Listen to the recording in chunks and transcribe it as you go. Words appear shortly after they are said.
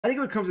I think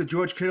when it comes to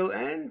George Kittle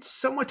and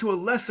somewhat to a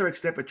lesser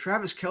extent, but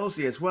Travis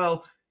Kelce as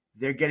well,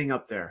 they're getting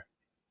up there.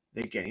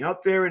 They're getting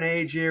up there in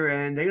age here,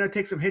 and they're going to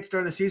take some hits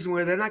during the season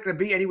where they're not going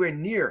to be anywhere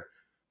near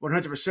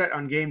 100%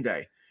 on game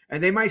day.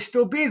 And they might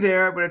still be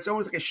there, but it's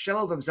almost like a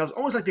shell of themselves,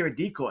 almost like they're a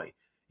decoy.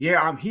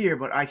 Yeah, I'm here,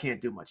 but I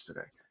can't do much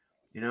today.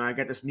 I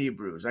got this knee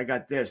bruise. I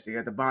got this. They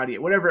got the body,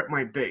 whatever it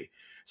might be.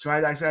 So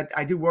I said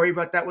I do worry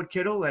about that with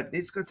Kittle. That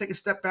he's going to take a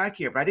step back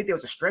here. But I think there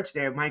was a stretch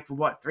there, Mike, for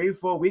what 3 or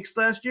 4 weeks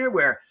last year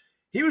where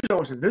he was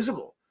almost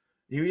invisible.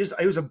 He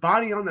was a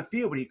body on the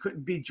field, but he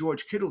couldn't beat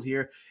George Kittle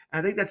here. And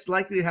I think that's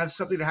likely to have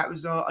something that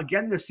happens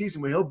again this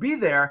season where he'll be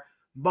there,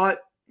 but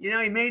he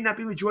may not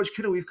be with George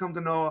Kittle we've come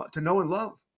to know and love.